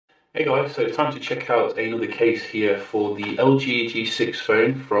Hey guys, so it's time to check out another case here for the LG G6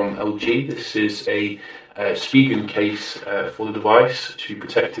 phone from LG. This is a Spigen case for the device to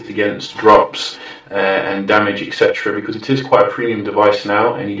protect it against drops and damage, etc. because it is quite a premium device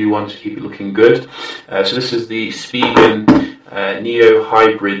now and you do want to keep it looking good. So this is the Spigen Neo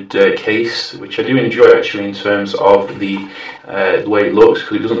Hybrid case, which I do enjoy actually in terms of the way it looks,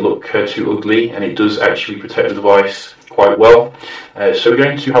 because it doesn't look too ugly and it does actually protect the device quite well. So we're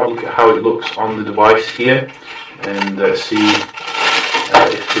going to have a look at how it looks on the device here and see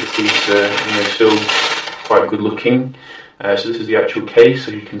if it is still quite good looking. So this is the actual case,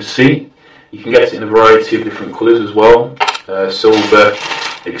 as you can see. You can get it in a variety of different colours as well, silver,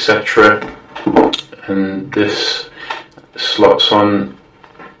 etc. And this slots on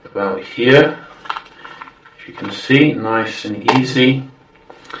about here, as you can see, nice and easy.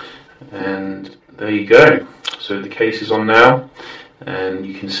 And there you go. So the case is on now, and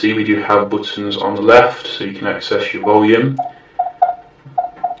you can see we do have buttons on the left so you can access your volume,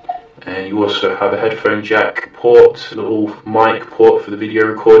 and you also have a headphone jack port, a little mic port for the video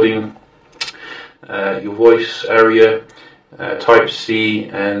recording, your voice area, type C,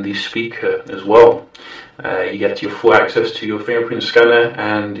 and the speaker as well. You get your full access to your fingerprint scanner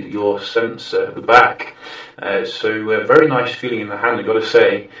and your sensor at the back. So very nice feeling in the hand, I've got to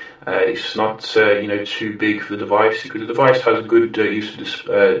say. It's not too big for the device, because the device has a good use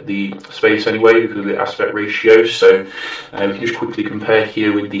of the space anyway because of the aspect ratio. So we can just quickly compare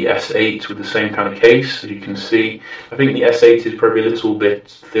here with the S8 with the same kind of case. As you can see, I think the S8 is probably a little bit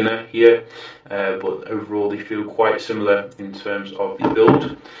thinner here, but overall they feel quite similar in terms of the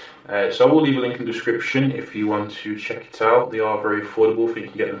build. So I will leave a link in the description if you want to check it out. They are very affordable. I think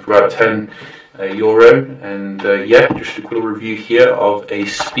you can get them for about €10. And yeah, just a quick review here of a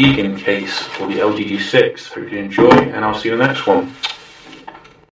Spigen case for the LG G6. Hope you enjoy, and I'll see you in the next one.